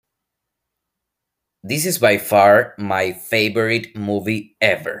This is by far my favorite movie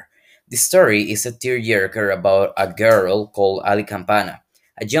ever. The story is a tearjerker about a girl called Ali Campana,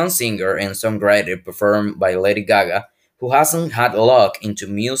 a young singer and songwriter performed by Lady Gaga who hasn't had luck into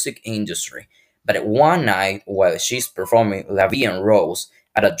music industry. But one night while she's performing La Vie en Rose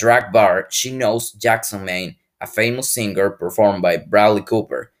at a drag bar, she knows Jackson Maine, a famous singer performed by Bradley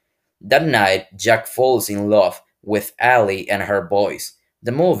Cooper. That night, Jack falls in love with Ali and her voice.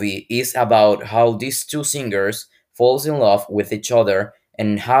 The movie is about how these two singers falls in love with each other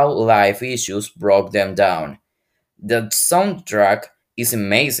and how life issues broke them down. The soundtrack is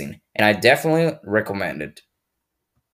amazing and I definitely recommend it.